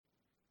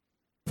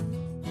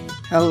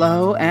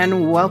Hello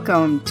and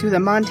welcome to the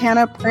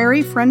Montana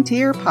Prairie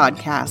Frontier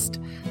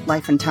Podcast,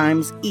 Life and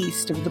Times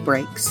East of the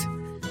Breaks.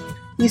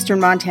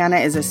 Eastern Montana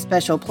is a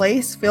special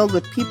place filled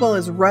with people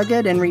as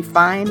rugged and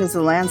refined as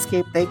the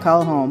landscape they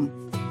call home.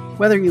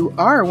 Whether you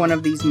are one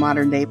of these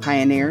modern-day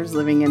pioneers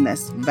living in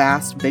this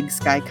vast big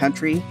sky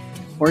country,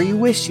 or you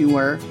wish you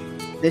were,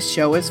 this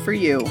show is for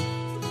you.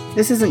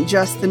 This isn't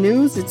just the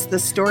news, it's the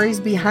stories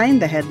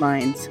behind the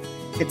headlines.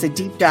 It's a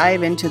deep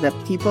dive into the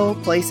people,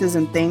 places,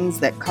 and things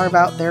that carve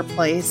out their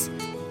place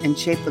and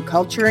shape the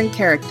culture and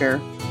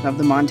character of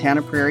the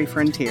Montana Prairie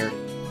Frontier.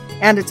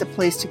 And it's a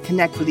place to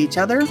connect with each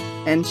other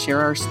and share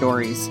our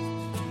stories.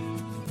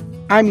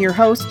 I'm your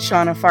host,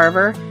 Shauna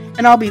Farver,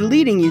 and I'll be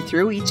leading you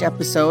through each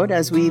episode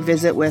as we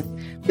visit with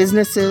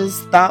businesses,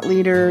 thought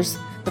leaders,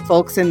 the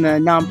folks in the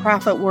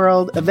nonprofit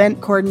world, event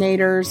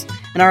coordinators,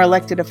 and our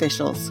elected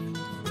officials.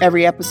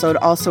 Every episode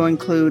also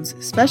includes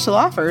special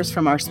offers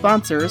from our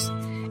sponsors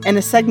and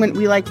a segment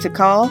we like to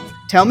call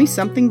Tell Me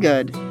Something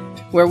Good,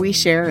 where we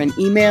share an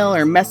email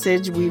or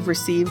message we've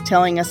received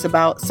telling us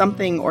about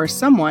something or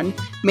someone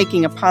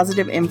making a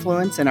positive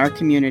influence in our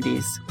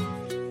communities.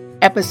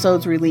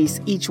 Episodes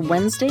release each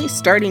Wednesday,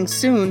 starting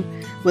soon,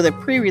 with a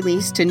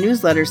pre-release to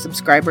newsletter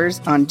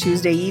subscribers on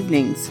Tuesday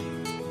evenings.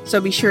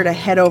 So be sure to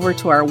head over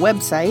to our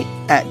website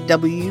at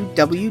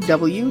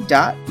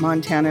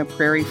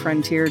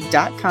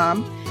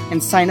www.montanaprairiefrontier.com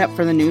and sign up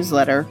for the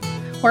newsletter,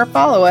 or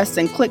follow us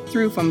and click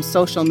through from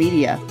social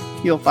media.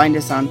 You'll find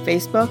us on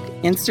Facebook,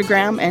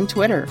 Instagram, and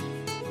Twitter.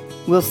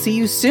 We'll see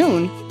you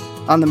soon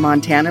on the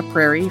Montana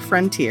Prairie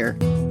Frontier.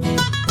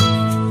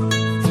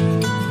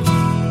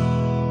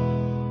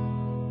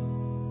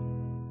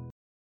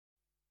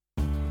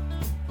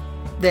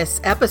 This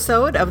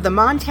episode of the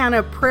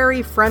Montana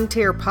Prairie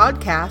Frontier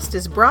Podcast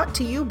is brought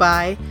to you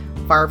by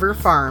Farver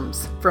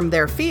Farms, from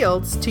their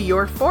fields to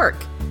your fork,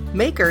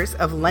 makers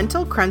of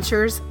Lentil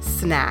Crunchers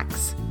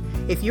snacks.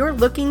 If you're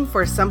looking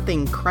for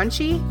something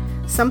crunchy,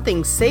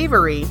 something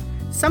savory,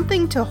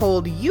 something to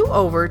hold you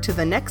over to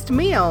the next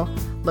meal,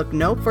 look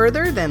no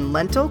further than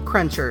Lentil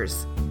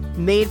Crunchers.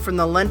 Made from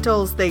the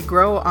lentils they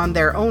grow on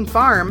their own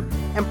farm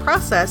and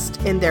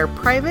processed in their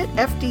private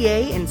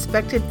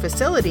FDA-inspected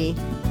facility,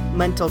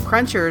 Lentil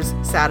Crunchers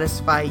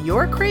satisfy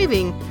your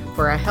craving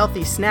for a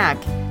healthy snack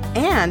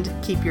and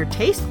keep your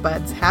taste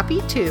buds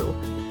happy too.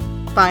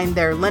 Find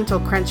their Lentil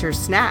Cruncher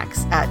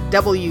snacks at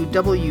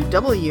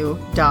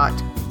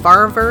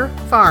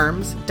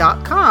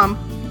www.farverfarms.com.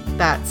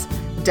 That's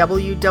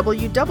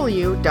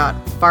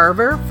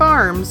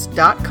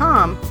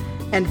www.farverfarms.com,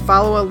 and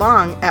follow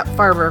along at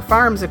Farver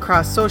Farms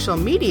across social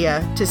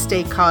media to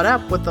stay caught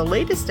up with the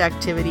latest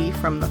activity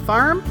from the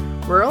farm,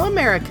 rural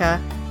America,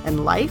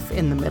 and life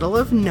in the middle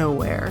of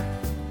nowhere.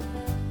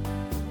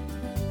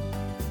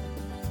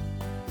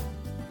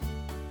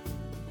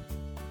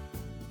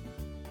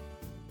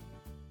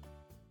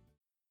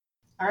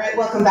 All right,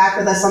 welcome back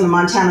with us on the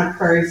Montana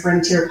Prairie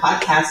Frontier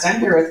Podcast. I'm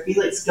here with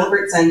Felix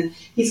Gilbertson.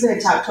 He's going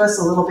to talk to us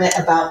a little bit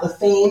about the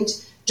famed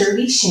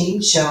Dirty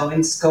Shame Show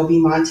in Scobey,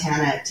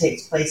 Montana. It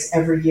takes place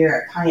every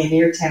year at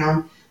Pioneer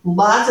Town.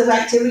 Lots of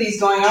activities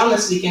going on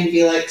this weekend,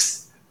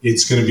 Felix.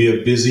 It's going to be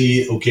a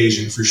busy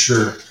occasion for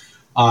sure.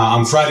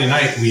 On Friday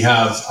night, we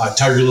have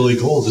Tiger Lily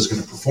Gold is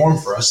going to perform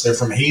for us. They're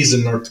from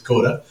Hazen, North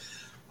Dakota.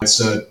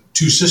 It's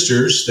two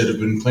sisters that have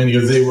been playing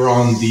together. They were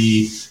on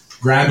the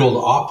Grand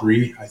Ole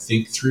Opry, I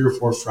think, 3 or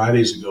 4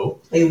 Fridays ago.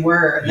 They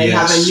were. They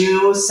have a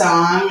new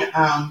song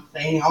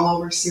playing all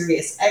over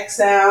Sirius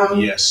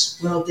XM. Yes.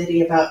 Little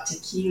ditty about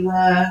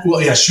tequila.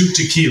 Well, yeah, Shoot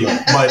Tequila,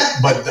 but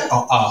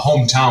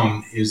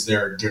Hometown is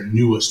their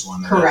newest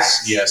one.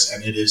 Correct. Yes,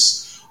 and it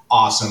is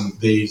awesome.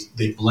 They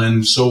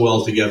blend so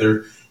well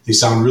together. They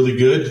sound really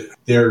good.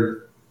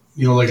 They're,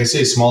 like I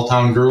say, small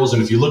town girls,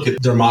 and if you look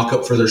at their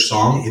mock-up for their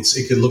song,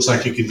 it looks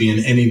like it could be in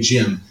any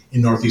gym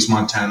in Northeast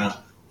Montana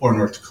or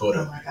North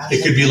Dakota. Oh my gosh,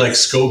 it could be like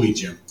Scobey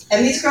Gym.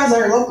 And these girls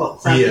are local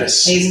from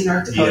Hazen,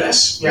 North Dakota.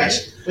 Yes. Right.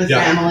 With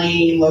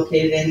family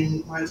located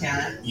in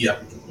Montana.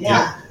 Yep.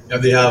 Yeah.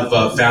 They have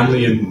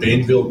family in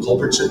Bainville,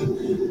 Culbertson.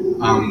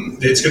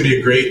 It's going to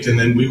be great. And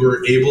then we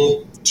were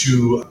able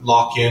to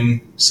lock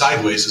in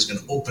Sideways is going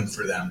to open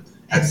for them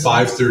at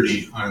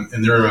 5:30.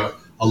 And they're a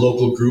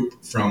local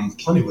group from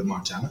Plentywood,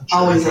 Montana.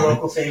 Always a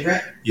local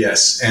favorite.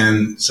 Yes.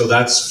 And so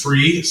that's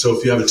free. So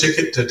if you have a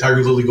ticket to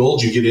Tiger Lily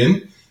Gold, you get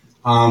in.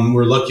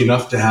 We're lucky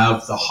enough to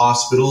have the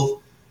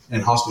hospital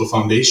and Hospital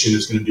Foundation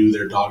is going to do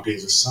their Dog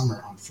Days of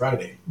Summer on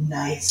Friday.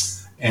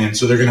 Nice. And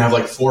so they're going to have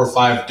like 4 or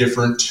 5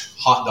 different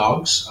hot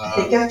dogs. I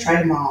think I've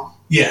tried them all.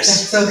 Yes.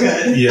 That's so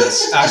good.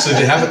 Yes. Actually,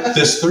 they have it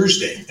this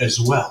Thursday as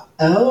well.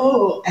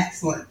 Oh,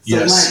 excellent. So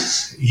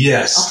yes. Lunch.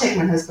 Yes. I'll take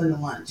my husband to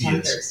lunch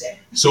on Thursday.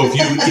 So if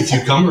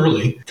you come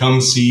early,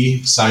 come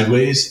see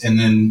Sideways and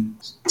then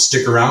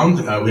stick around.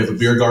 We have a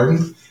beer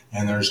garden,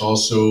 and there's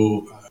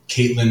also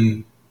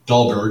Caitlin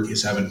Dahlberg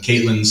is having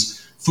Caitlin's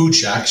Food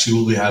Shack. She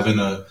will be having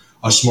a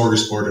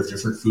smorgasbord of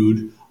different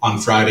food on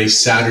Friday,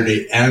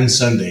 Saturday, and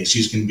Sunday.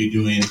 She's going to be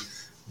doing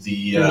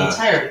the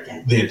entire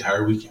weekend. The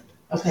entire weekend.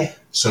 Okay.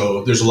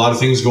 So there's a lot of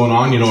things going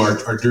on.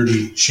 Our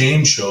Dirty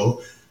Shame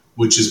show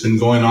which has been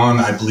going on,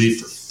 I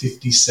believe, for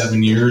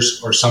 57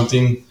 years or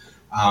something.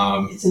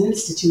 It's an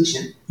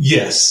institution.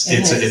 Yes,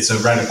 it's a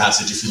rite of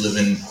passage if you live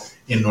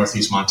in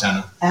Northeast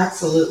Montana.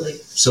 Absolutely.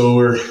 So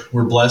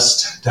we're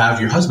blessed to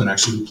have your husband,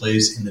 actually, who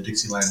plays in the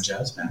Dixieland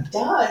Jazz Band. He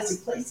does. He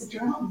plays the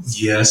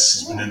drums. Yes,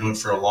 he's been into it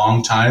for a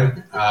long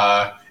time.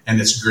 And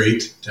it's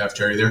great to have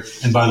Terry there.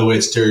 And by the way,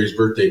 it's Terry's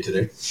birthday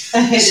today.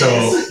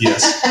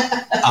 Yes.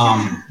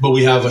 But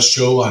we have a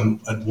show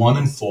at 1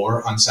 and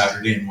 4 on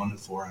Saturday and 1 and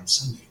 4 on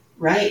Sunday.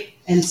 Right.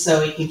 And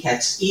so you can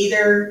catch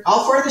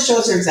all 4 of the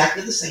shows are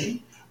exactly the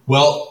same.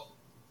 Well,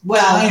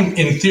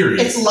 in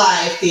theory. It's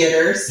live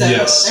theater. So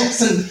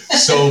yes.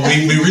 So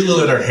we really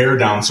let our hair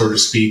down, so to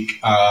speak,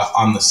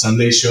 on the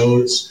Sunday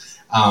shows.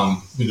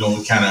 We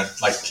kind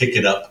of like kick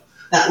it up.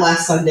 That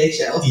last Sunday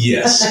show.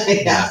 Yes.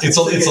 Yeah. It's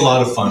a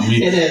lot of fun.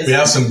 It is. We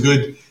have some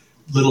good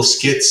little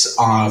skits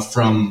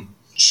from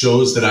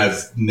shows that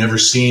I've never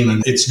seen,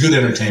 and it's good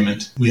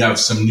entertainment. We have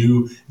some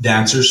new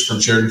dancers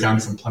from Sheridan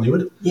County, from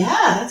Plentywood. Yeah,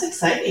 that's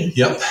exciting.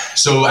 Yep.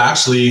 So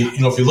actually,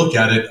 if you look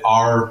at it,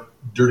 our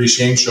Dirty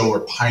Shame show, or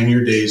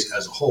Pioneer Days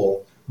as a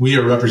whole, we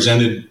are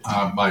represented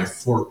by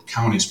 4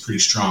 counties pretty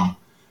strong.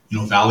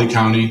 Valley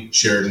County,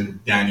 Sheridan,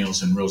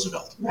 Daniels, and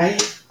Roosevelt.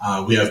 Right.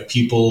 We have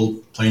people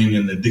playing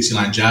in the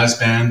Dixieland Jazz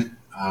Band.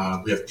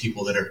 We have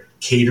people that are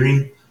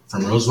catering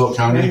from Roosevelt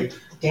County. Right.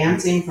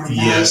 Dancing from Valley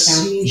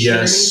County,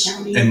 Sheridan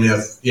County. And we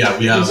have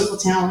musical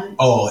talent.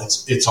 Oh,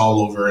 it's all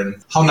over.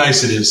 And how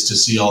nice it is to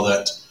see all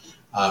that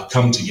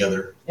come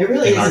together. It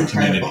really in is our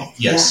incredible. Community.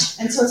 Yes.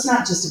 Yeah. And so it's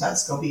not just about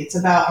Scobie. It's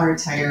about our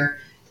entire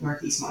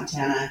Northeast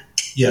Montana.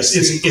 Yes,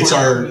 it's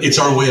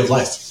our way of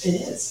life. It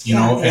is.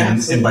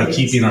 And by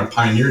keeping our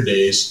Pioneer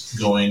Days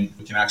going,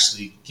 we can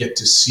actually get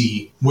to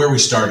see where we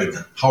started,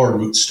 how our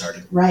roots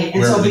started, right,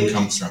 and where so everything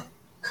comes from.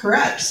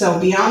 Correct. So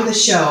beyond the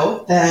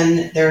show,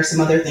 then there are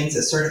some other things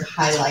that sort of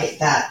highlight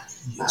that.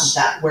 Yes.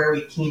 That where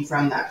we came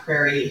from, that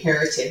prairie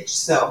heritage.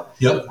 So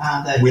yep,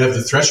 we have the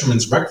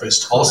Thresherman's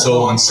Breakfast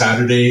also on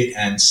Saturday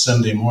and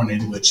Sunday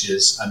morning, which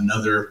is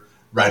another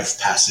rite of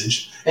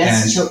passage.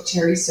 Best choke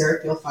cherry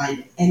syrup you'll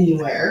find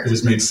anywhere. It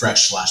was made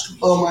fresh last week.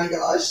 Oh my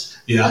gosh!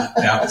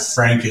 Yeah.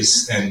 Frank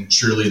and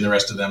Shirley and the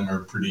rest of them are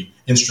pretty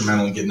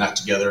instrumental in getting that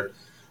together.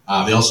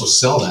 They also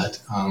sell that.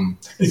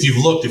 If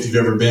you've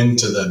ever been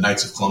to the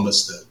Knights of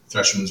Columbus, the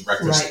Thresherman's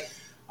Breakfast,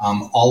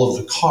 right. All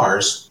of the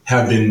cars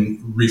have been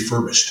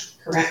refurbished.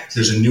 Correct.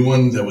 There's a new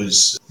one that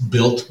was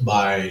built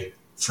by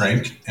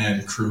Frank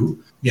and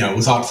crew. Yeah,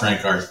 without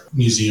Frank, our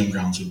museum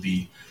grounds would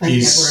be. Frank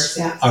Edwards,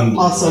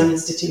 unbelievable. Also an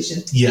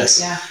institution.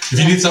 Yes. Yeah. If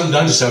you need something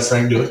done, just have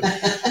Frank do it.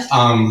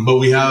 But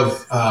we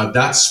have,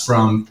 that's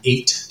from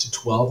 8 to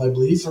 12, I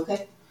believe.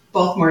 Okay.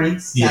 Both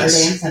mornings,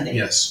 Saturday and Sunday.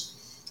 Yes.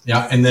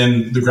 Yeah, and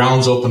then the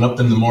grounds open up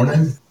in the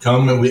morning.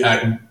 Come and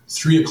at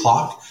 3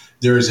 o'clock,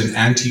 there is an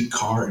antique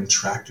car and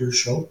tractor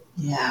show.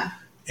 Yeah.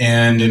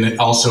 And it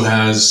also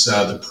has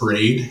the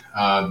parade.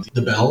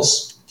 The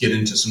bells get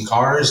into some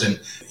cars, and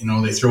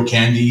they throw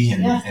candy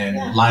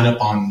and line up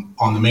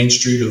on the main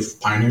street of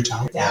Pioneer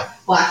Town. Yeah,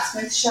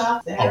 blacksmith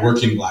shop there. A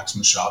working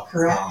blacksmith shop.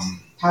 Correct.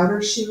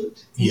 Powder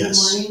shoot in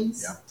the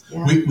mornings.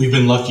 Yeah. We've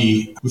been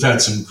lucky. We've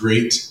had some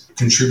great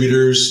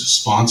contributors,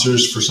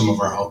 sponsors for some of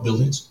our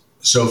outbuildings.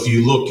 So if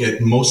you look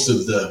at most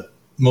of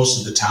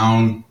the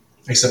town,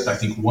 except I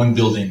think one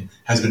building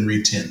has been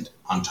re-tinned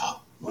on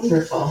top.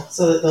 Wonderful.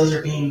 So that those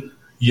are being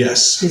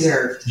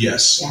preserved.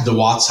 Yes. Yeah. The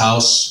Watts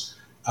house,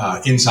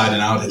 inside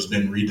and out, has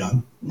been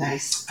redone.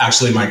 Nice.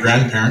 Actually, my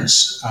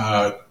grandparents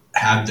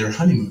had their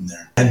honeymoon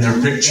there, and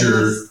their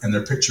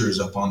picture is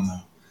up on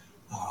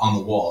the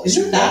wall.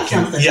 Isn't that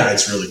something? Yeah,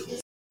 it's really cool.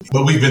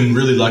 But we've been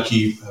really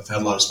lucky. I've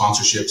had a lot of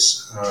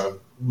sponsorships.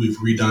 We've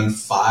redone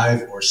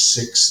 5 or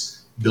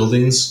 6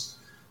 buildings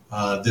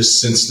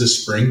since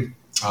this spring.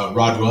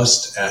 Rod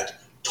Rust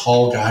at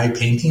Tall Guy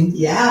Painting.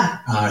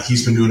 Yeah.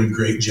 He's been doing a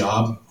great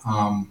job.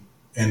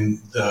 And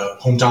the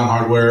Hometown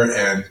Hardware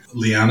and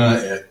Liana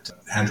at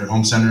Handren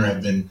Home Center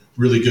have been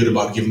really good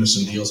about giving us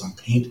some deals on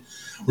paint.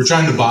 We're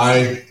trying to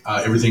buy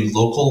everything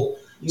local,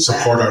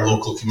 support our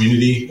local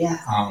community.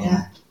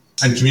 Yeah.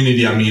 And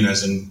community, I mean,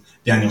 as in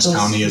Daniels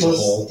County as a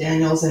whole.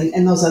 Daniels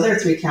and those other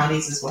 3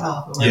 counties as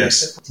well.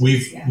 Yes.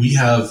 We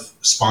have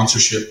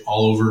sponsorship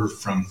all over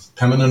from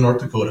Pembina,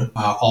 North Dakota,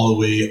 all the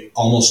way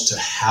almost to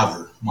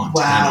Havre,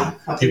 Montana.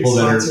 Wow. People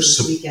that are this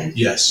weekend.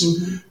 Yes.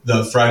 Mm-hmm.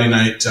 The Friday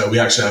night, we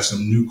actually have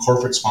some new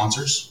corporate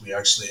sponsors. We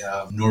actually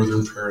have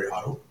Northern Prairie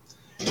Auto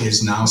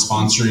is now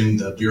sponsoring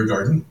the beer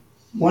garden.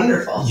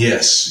 Wonderful.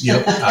 Yes.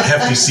 Yep.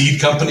 Hefty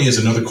Seed Company is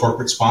another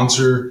corporate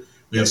sponsor.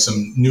 We have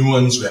some new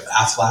ones. We have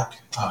Aflac.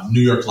 New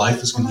York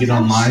Life is going to get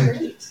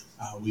online.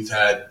 We've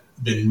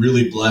been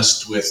really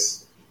blessed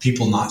with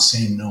people not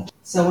saying no.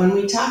 So when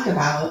we talk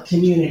about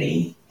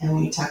community and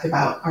when we talk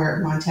about our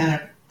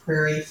Montana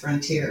Prairie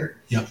Frontier,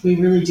 we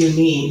really do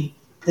mean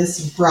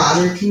this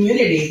broader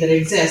community that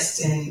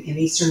exists in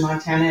eastern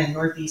Montana and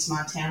northeast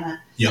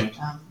Montana. Yep.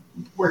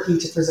 Working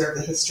to preserve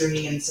the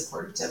history and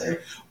support each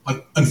other.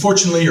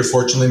 Unfortunately, or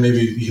fortunately, maybe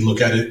you can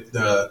look at it,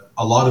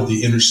 a lot of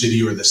the inner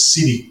city or the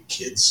city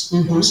kids,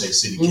 I want to say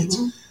city kids,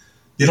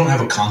 they don't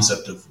have a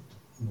concept of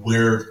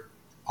where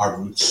our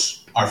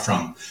roots are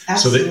from.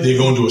 Absolutely. So they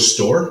go into a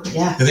store,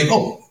 Yeah. they think,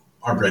 oh,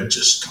 our bread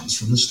just comes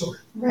from the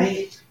store.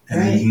 Right.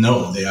 And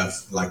no, they have,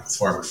 like with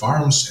Farmer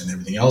Farms and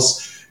everything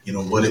else,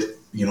 what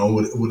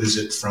is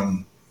it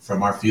from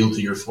our field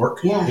to your fork?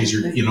 Yeah. Is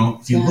your,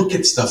 if you look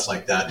at stuff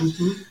like that,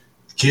 Mm-hmm.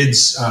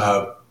 kids,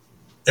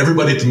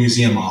 everybody at the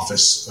museum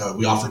office,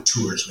 we offer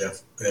tours. We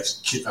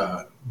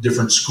have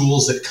different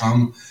schools that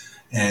come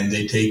and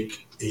they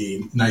take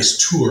a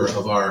nice tour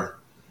of our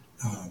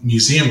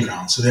museum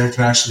grounds, so they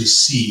can actually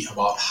see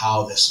about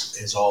how this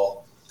is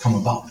all come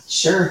about.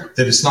 Sure.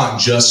 That it's not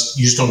just,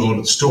 you just don't go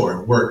to the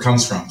store, where it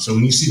comes from. So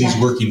when you see these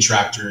working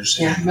tractors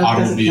and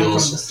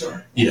automobiles, from the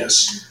store.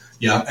 yes,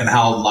 yeah, and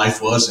how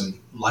life was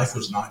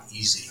not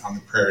easy on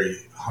the prairie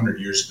 100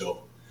 years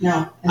ago.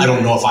 No. I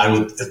don't know if I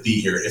would be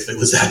here if it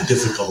was that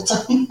difficult.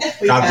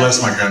 God bless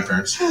my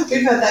grandparents.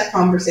 We've had that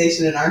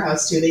conversation in our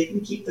house too. They can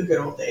keep the good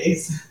old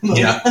days.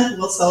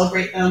 We'll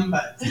celebrate them,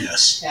 but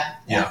yes,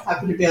 yeah,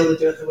 happy to be able to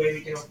do it the way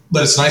we do.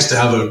 But it's nice to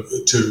have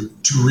to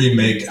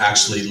remake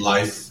actually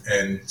life,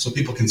 and so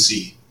people can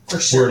see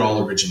where it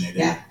all originated.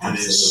 Yeah,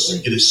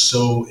 absolutely. It is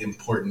so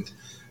important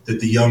that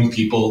the young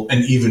people,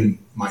 and even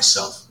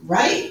myself,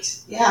 right?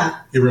 Yeah,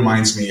 it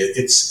reminds me.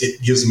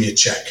 It gives me a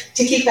check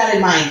to keep that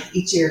in mind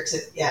each year.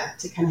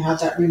 To kind of have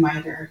that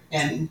reminder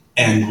and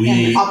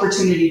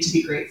opportunity to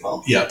be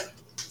grateful. Yep.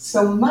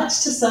 So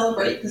much to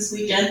celebrate this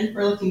weekend.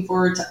 We're looking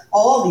forward to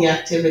all the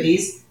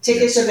activities.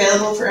 Tickets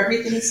available for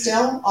everything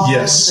still?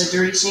 Yes. The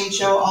Dirty Shame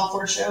Show, all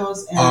 4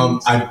 shows?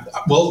 And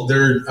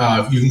they're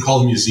you can call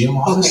the museum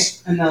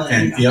office.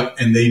 Okay.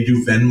 And they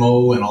do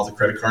Venmo and all the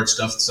credit card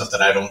stuff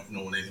that I don't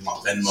know anything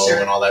about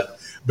Venmo and all that.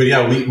 But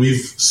yeah,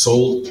 we've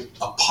sold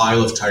a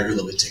pile of Tiger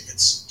Lily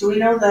tickets. Do we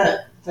know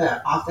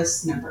the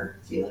office number,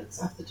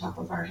 Felix, off the top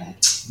of our head?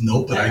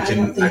 No, but I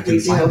can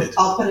find it.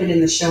 I'll put it in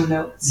the show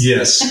notes.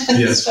 Yes.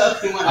 So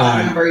if you want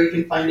that number, you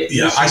can find it.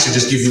 Yeah, I should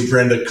just give you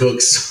Brenda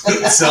Cook's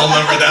cell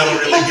number. That'll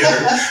really get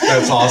her.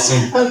 That's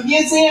awesome.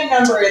 Museum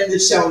number in the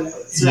show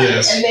notes, right?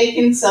 Yes. And they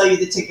can sell you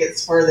the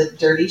tickets for the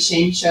Dirty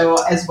Shame Show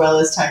as well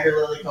as Tiger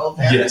Lily Gold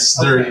Bear. Yes,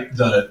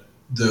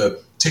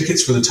 the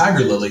tickets for the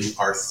Tiger Lily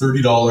are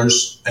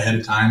 $30 ahead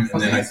of time,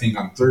 and then I think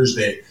on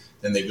Thursday,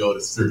 then they go to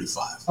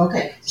 $35.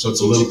 Okay. So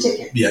it's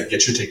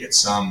get your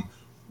tickets.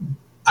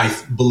 I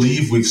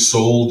believe we've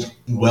sold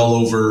well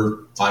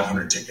over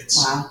 500 tickets.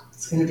 Wow,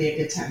 it's going to be a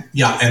good time.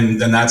 Yeah, and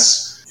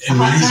that's we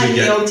usually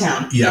get Old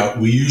Town. Yeah,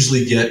 we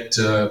usually get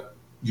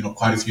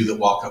quite a few that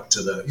walk up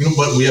to the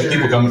but we have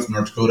people coming from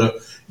North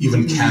Dakota,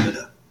 even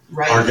Canada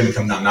are going to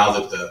come down now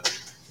that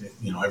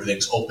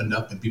everything's opened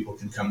up and people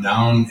can come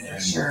down,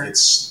 and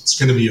it's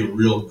going to be a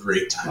real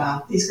great time.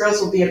 Wow, these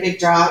girls will be a big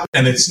draw,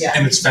 and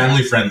it's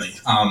family friendly.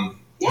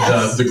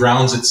 The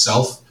grounds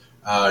itself,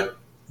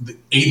 the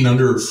 8 and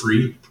under are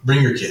free.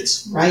 Bring your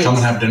kids. Right. Come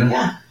and have dinner.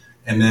 Yeah.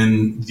 And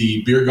then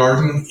the beer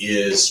garden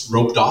is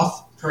roped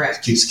off.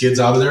 Correct. Keeps kids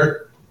out of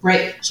there.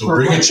 Right. So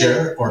bring a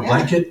chair or a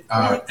blanket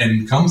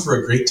and come for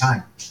a great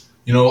time.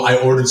 I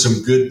ordered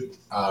some good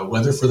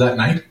weather for that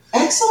night.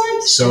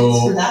 Excellent. So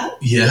thanks for that.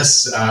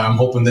 Yes, I'm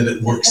hoping that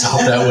it works out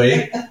that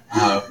way.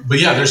 But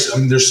yeah,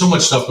 there's so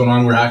much stuff going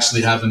on. We're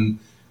actually having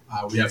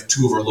we have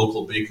 2 of our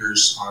local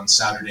bakers on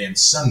Saturday and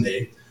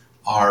Sunday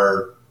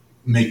are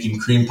making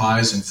cream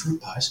pies and fruit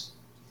pies.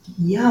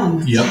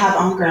 Yum. Yep. To have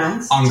on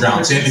grounds. On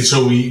grounds. And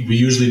so we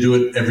usually do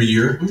it every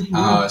year.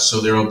 Mm-hmm.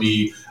 So there will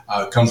be,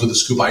 comes with a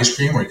scoop ice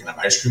cream, or you can have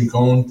ice cream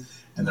cone,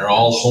 and they're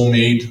all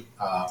homemade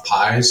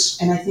pies.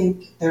 And I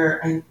think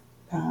they're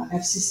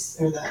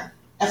FCC, or the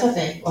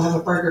FFA will have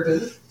a burger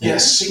booth.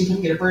 Yes. So you can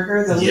come get a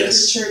burger. The Lutheran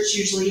Church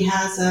usually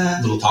has a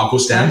little taco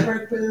stand.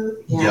 Burger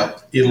booth. Yeah.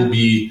 Yep. It'll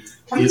be.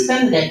 Come and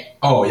spend the day.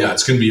 Oh yeah,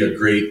 it's going to be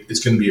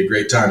a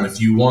great time. If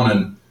you want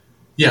to,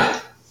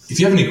 if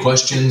you have any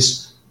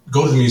questions,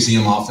 go to the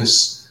museum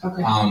office.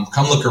 Okay.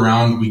 Come look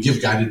around. We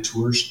give guided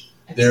tours.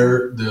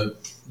 There, the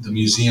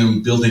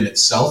museum building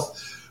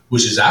itself,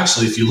 which is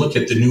actually, if you look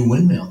at the new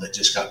windmill that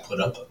just got put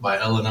up by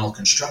L&L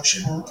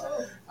Construction,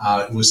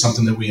 it was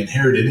something that we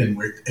inherited.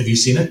 And have you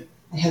seen it?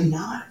 I have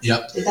not.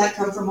 Yep. Did that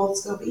come from Old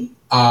Scobie?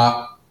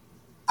 I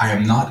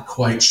am not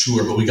quite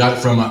sure, but we got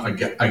it from a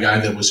guy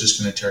that was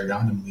just going to tear it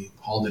down, and we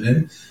hauled it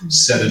in,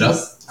 set it up,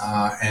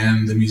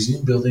 and the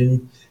museum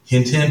building,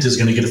 hint, hint, is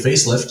going to get a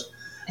facelift.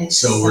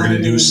 So we're going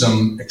to do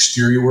some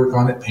exterior work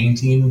on it,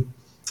 painting,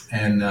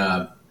 and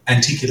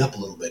antique it up a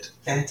little bit.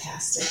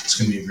 Fantastic. It's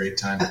going to be a great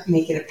time.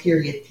 Make it a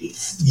period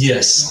piece.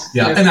 Yes.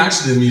 Yeah. And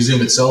actually the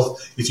museum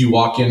itself, if you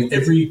walk in,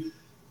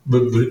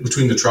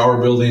 between the Trower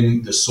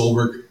building, the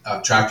Solberg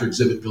tractor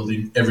exhibit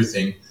building,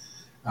 everything,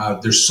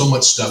 there's so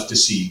much stuff to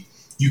see.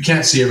 You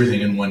can't see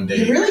everything in one day.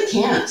 You really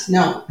can't,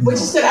 no. Which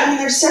is good. I mean,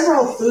 there's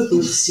several food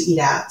booths to eat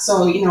at.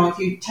 So, if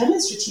you time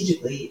it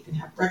strategically, you can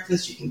have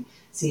breakfast, you can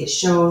see a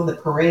show, the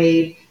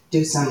parade,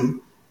 do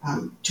some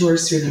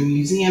tours through the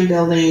museum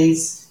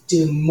buildings,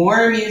 do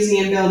more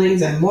museum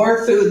buildings and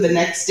more food the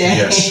next day.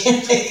 Yes.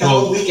 Take a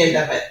whole weekend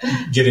of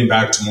it. Getting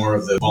back to more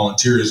of the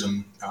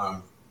volunteerism,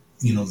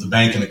 the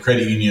bank and the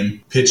credit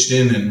union pitched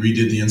in and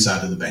redid the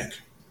inside of the bank.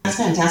 That's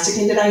fantastic.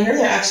 And did I hear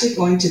they're actually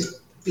going to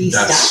be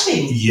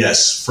staffing.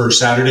 Yes. For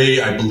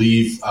Saturday, I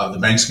believe the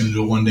bank's going to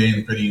do it one day and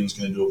the credit union's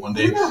going to do it one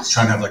day.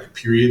 Trying to have like a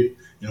period,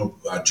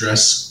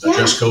 dress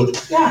code.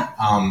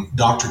 Yeah.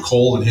 Dr.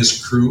 Cole and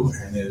his crew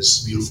and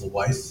his beautiful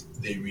wife,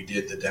 they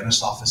redid the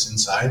dentist office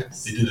inside.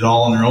 They did it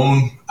all on their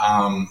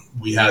own.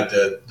 We had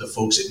the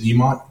folks at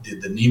Nemot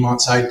did the Nemot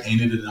side,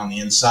 painted it on the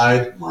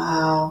inside.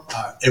 Wow.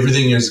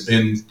 Everything has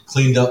been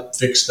cleaned up,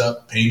 fixed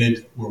up,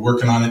 painted. We're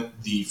working on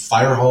it. The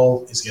fire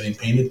hall is getting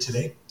painted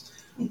today.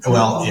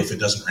 Well, if it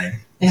doesn't rain.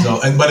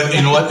 Yeah. But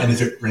you know what? And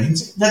if it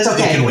rains, that's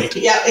okay. It can wait.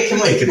 Yeah, it can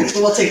wait.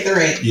 We'll take the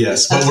rain.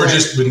 Yes, but we're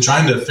just been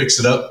trying to fix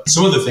it up.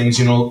 Some of the things,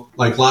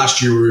 like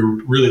last year, we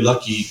were really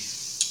lucky.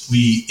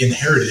 We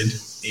inherited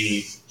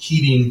a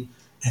heating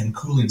and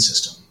cooling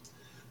system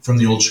from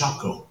the old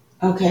Shopco.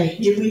 Okay,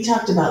 we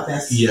talked about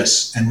this.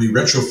 Yes, and we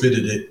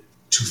retrofitted it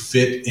to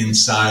fit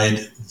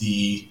inside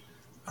the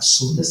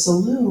saloon. The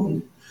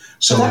saloon.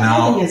 So that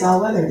now building is all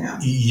weather now.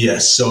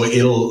 Yes, so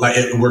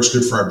it works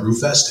good for our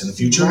Brewfest in the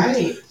future.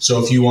 Right.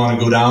 So if you want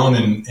to go down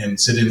and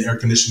sit in air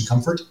conditioned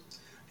comfort,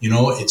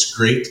 it's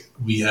great.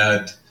 We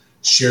had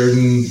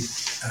Sheridan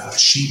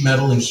sheet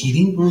metal and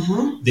heating.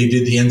 Mm-hmm. They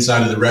did the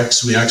inside of the rec,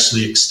 so we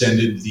actually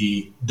extended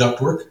the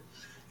ductwork,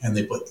 and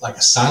they put like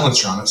a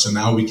silencer on it, so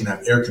now we can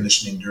have air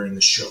conditioning during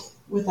the show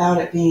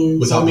without being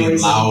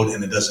loud,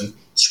 and it doesn't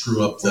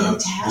screw up the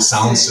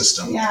sound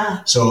system.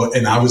 Yeah. So,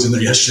 and I was in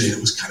there yesterday.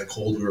 It was kind of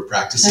cold. We were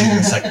practicing, and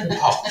it's like,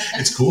 wow,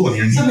 it's cool in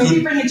here. And so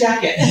maybe bring a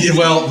jacket. Yeah,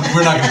 well,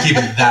 we're not going to keep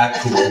it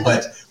that cool,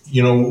 but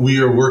we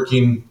are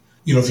working.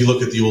 If you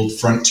look at the old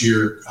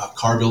Frontier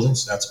car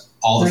buildings, that's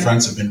all the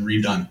fronts have been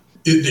redone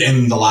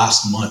in the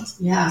last month.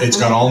 Yeah. It's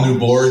got all new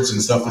boards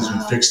and stuff that's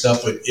been fixed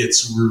up, but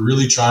we're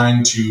really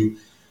trying to.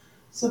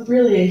 So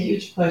really a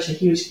huge push, a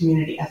huge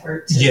community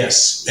effort.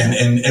 Yes,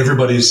 and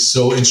everybody's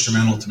so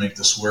instrumental to make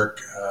this work.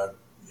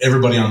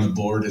 Everybody on the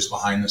board is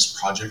behind this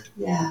project.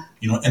 Yeah.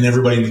 And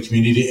everybody in the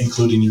community,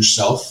 including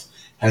yourself,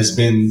 has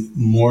been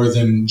more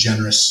than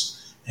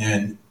generous.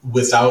 And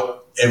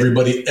without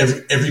everybody,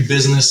 every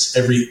business,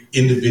 every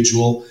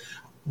individual,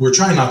 we're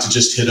trying not to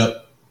just hit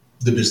up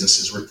the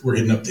businesses. We're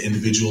hitting up the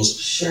individuals.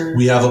 Sure.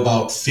 We have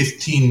about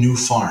 15 new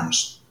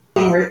farms.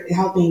 We're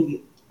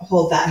helping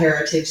hold that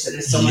heritage that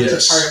is so much a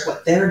part of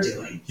what they're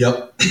doing.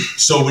 Yep.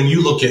 So when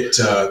you look at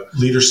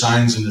Leader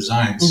Signs and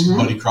Designs, Mm-hmm.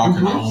 Buddy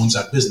Crocker now owns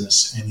that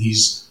business, and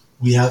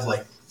we have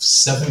like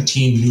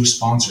 17 new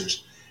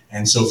sponsors.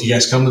 And so if you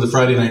guys come to the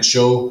Friday night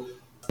show,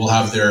 we'll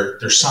have their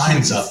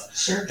signs up.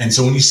 Sure. And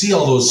so when you see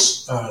all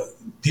those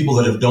people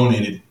that have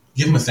donated,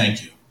 give them a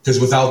thank you.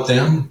 Because without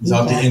them,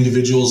 without the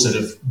individuals that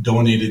have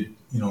donated,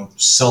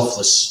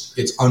 selfless,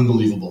 it's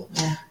unbelievable.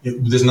 Yeah.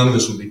 None of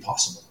this would be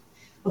possible.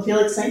 Well,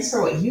 Felix, thanks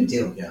for what you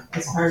do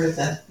as part of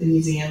the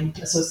Museum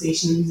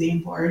Association Museum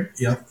Board.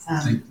 Yeah.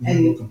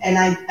 And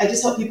I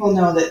just hope people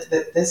know that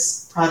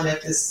this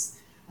project, this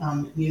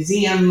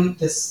museum,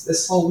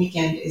 this whole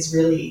weekend is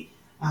really,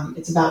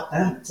 it's about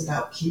them. It's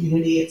about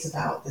community. It's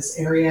about this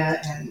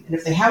area. And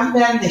if they haven't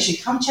been, they should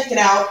come check it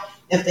out.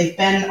 If they've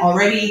been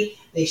already,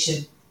 they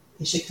should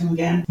come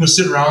again.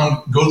 Sit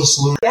around, go to the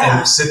saloon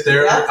and sit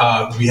there.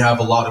 Yeah. We have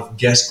a lot of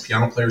guest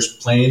piano players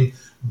playing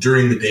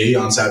during the day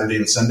on Saturday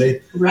and Sunday.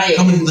 Right.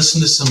 Come and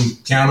listen to some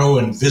piano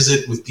and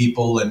visit with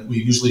people. And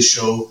we usually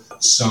show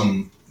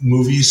some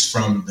movies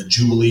from the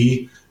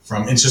Jubilee.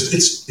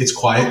 It's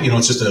quiet.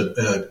 It's just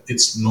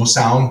it's no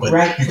sound,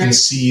 but you can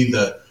see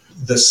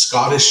the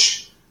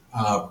Scottish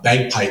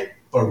bagpipe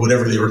or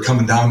whatever they were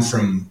coming down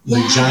from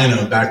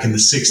Regina back in the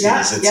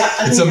 60s.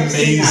 It's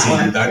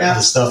amazing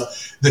the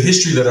stuff. The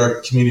history that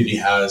our community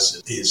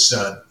has is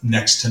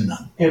next to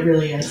none. It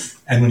really is.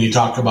 And when you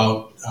talk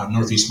about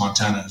Northeast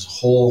Montana as a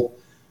whole,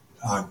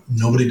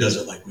 nobody does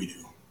it like we do.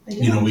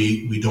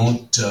 We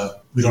don't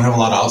have a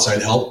lot of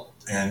outside help,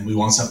 and we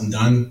want something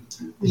done.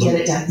 We get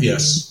it done.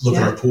 Yes. Look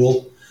at our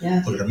pool.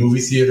 Yeah. Look at our movie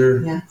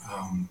theater. Yeah.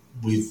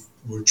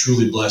 We're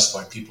truly blessed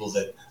by people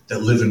that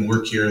live and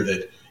work here.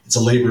 That it's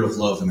a labor of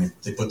love, and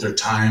they put their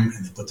time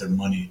and they put their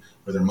money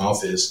where their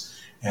mouth is,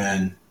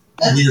 and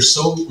we're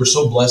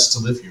so blessed to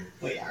live here.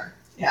 We are.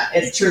 Yeah,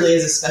 it truly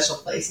is a special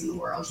place in the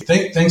world.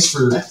 Thanks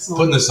for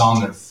putting this on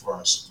there for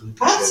us. Really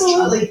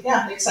absolutely.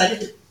 Yeah, excited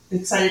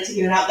to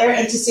get it out there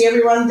and to see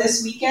everyone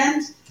this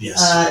weekend.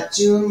 Yes.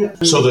 June.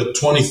 So the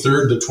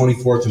 23rd, the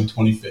 24th, and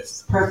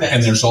 25th. Perfect.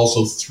 And there's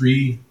also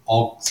three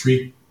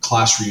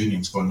class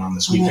reunions going on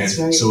this weekend. That's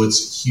right. So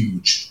it's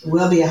huge. It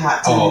will be a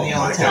hot time in the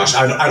old town. Gosh.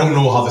 I don't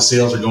know how the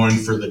sales are going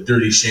for the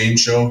Dirty Shame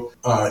show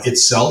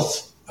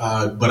itself,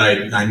 but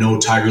I know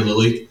Tiger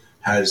Lily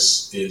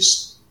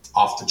is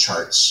off the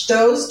charts.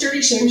 Those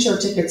Dirty Shame show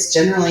tickets,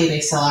 generally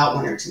they sell out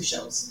 1 or 2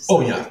 shows.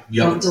 So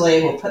don't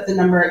delay. We'll put the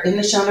number in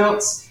the show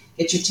notes.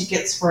 Get your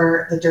tickets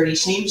for the Dirty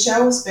Shame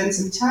show. Spend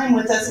some time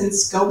with us in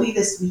Scobie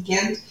this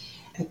weekend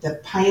at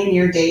the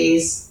Pioneer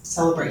Days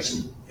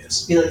celebration.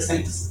 Yes. Felix,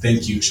 thanks.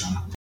 Thank you,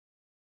 Shauna.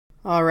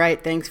 All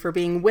right. Thanks for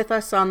being with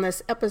us on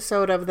this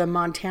episode of the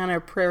Montana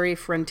Prairie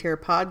Frontier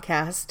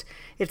Podcast.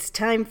 It's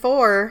time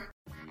for...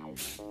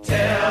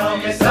 Tell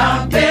me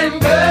something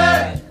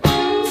good.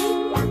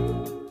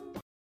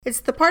 It's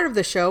the part of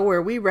the show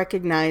where we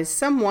recognize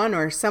someone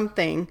or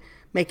something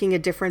making a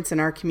difference in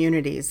our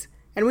communities,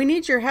 and we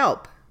need your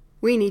help.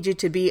 We need you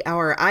to be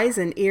our eyes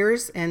and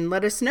ears and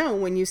let us know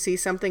when you see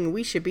something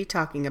we should be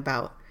talking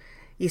about.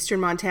 Eastern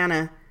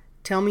Montana,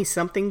 tell me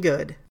something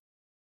good.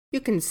 You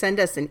can send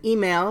us an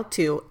email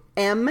to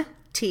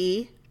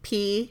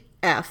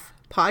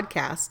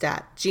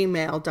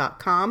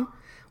mtpfpodcast@gmail.com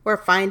or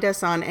find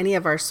us on any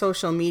of our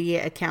social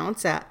media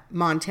accounts at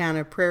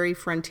Montana Prairie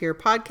Frontier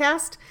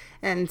Podcast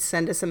and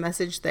send us a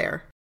message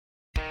there.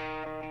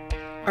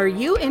 Are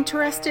you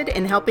interested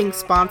in helping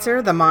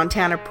sponsor the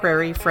Montana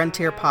Prairie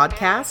Frontier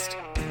Podcast?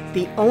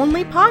 The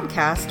only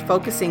podcast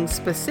focusing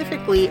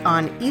specifically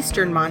on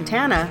Eastern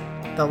Montana,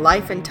 the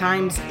life and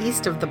times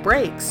east of the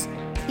Breaks.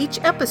 Each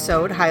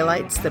episode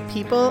highlights the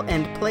people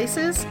and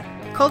places,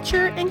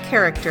 culture and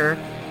character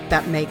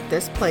that make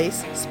this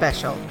place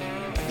special.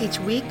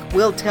 Each week,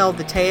 we'll tell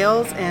the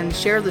tales and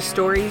share the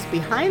stories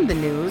behind the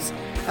news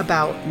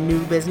about new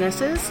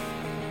businesses,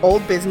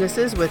 old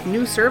businesses with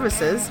new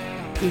services,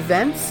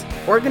 events,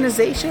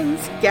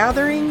 organizations,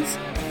 gatherings,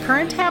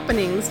 current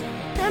happenings,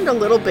 and a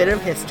little bit of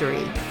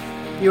history.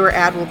 Your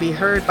ad will be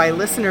heard by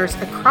listeners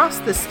across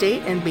the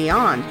state and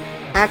beyond,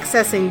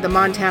 accessing the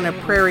Montana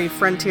Prairie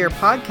Frontier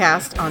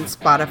Podcast on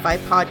Spotify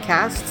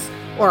Podcasts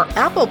or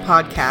Apple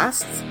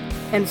Podcasts,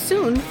 and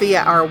soon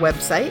via our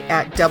website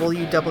at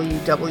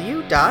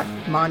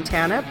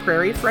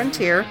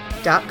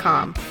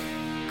www.montanaprairiefrontier.com.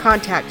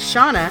 Contact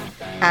Shauna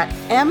at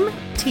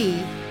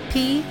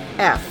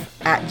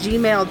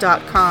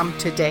mtpf@gmail.com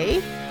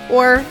today,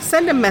 or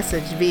send a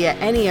message via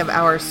any of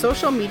our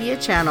social media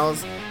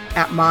channels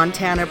at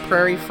Montana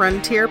Prairie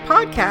Frontier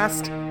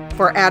Podcast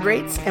for ad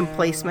rates and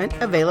placement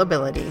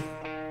availability.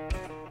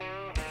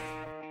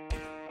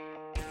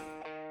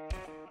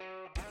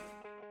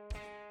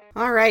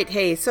 All right,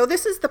 hey, so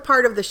this is the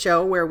part of the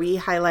show where we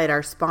highlight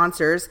our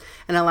sponsors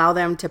and allow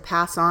them to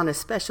pass on a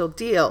special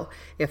deal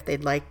if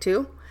they'd like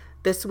to.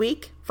 This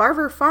week,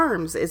 Farver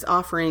Farms is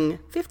offering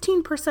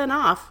 15%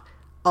 off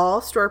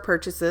all store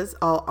purchases,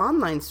 all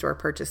online store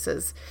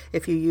purchases,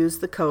 if you use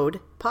the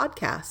code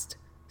PODCAST.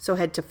 So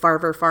head to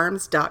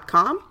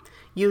farverfarms.com,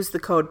 use the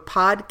code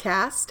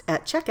PODCAST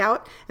at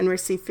checkout, and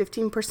receive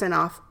 15%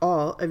 off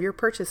all of your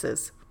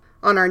purchases.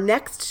 On our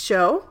next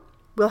show,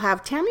 we'll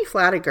have Tammy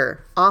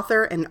Flatiger,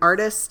 author and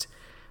artist.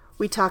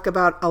 We talk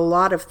about a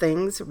lot of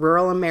things,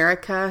 rural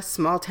America,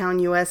 small town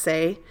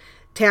USA.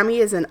 Tammy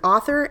is an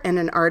author and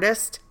an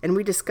artist, and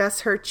we discuss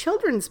her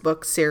children's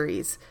book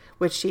series,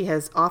 which she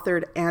has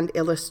authored and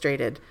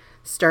illustrated,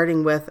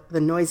 starting with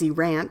The Noisy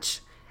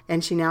Ranch,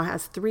 and she now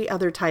has 3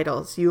 other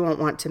titles. You won't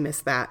want to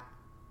miss that.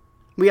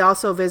 We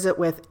also visit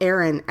with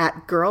Erin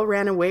at Girl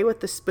Ran Away with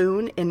the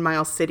Spoon in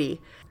Miles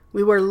City.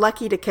 We were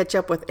lucky to catch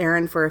up with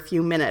Erin for a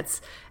few minutes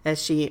as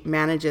she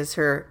manages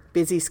her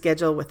busy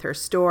schedule with her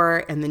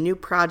store and the new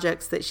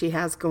projects that she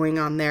has going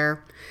on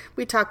there.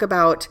 We talk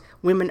about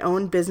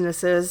women-owned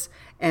businesses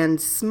and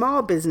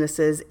small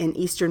businesses in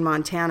Eastern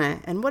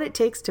Montana and what it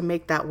takes to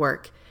make that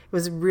work. It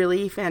was a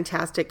really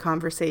fantastic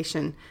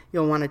conversation.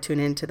 You'll want to tune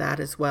into that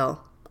as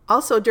well.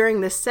 Also,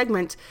 during this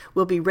segment,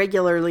 we'll be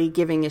regularly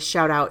giving a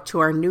shout out to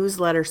our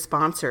newsletter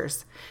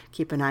sponsors.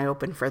 Keep an eye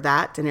open for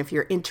that. And if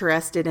you're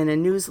interested in a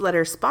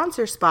newsletter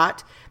sponsor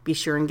spot, be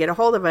sure and get a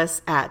hold of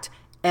us at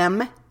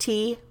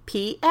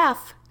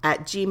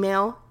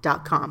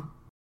mtpf@gmail.com.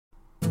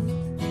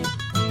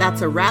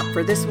 That's a wrap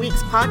for this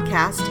week's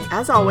podcast.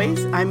 As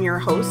always, I'm your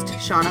host,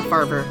 Shauna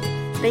Farver.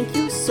 Thank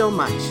you so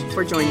much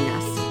for joining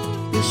us.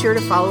 Be sure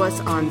to follow us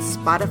on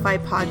Spotify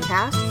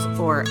Podcasts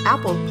or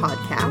Apple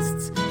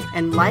Podcasts,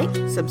 and like,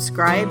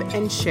 subscribe,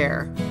 and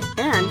share.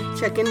 And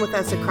check in with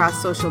us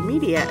across social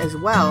media as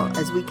well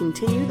as we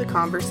continue the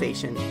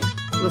conversation.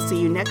 We'll see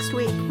you next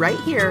week right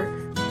here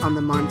on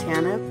the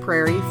Montana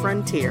Prairie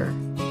Frontier.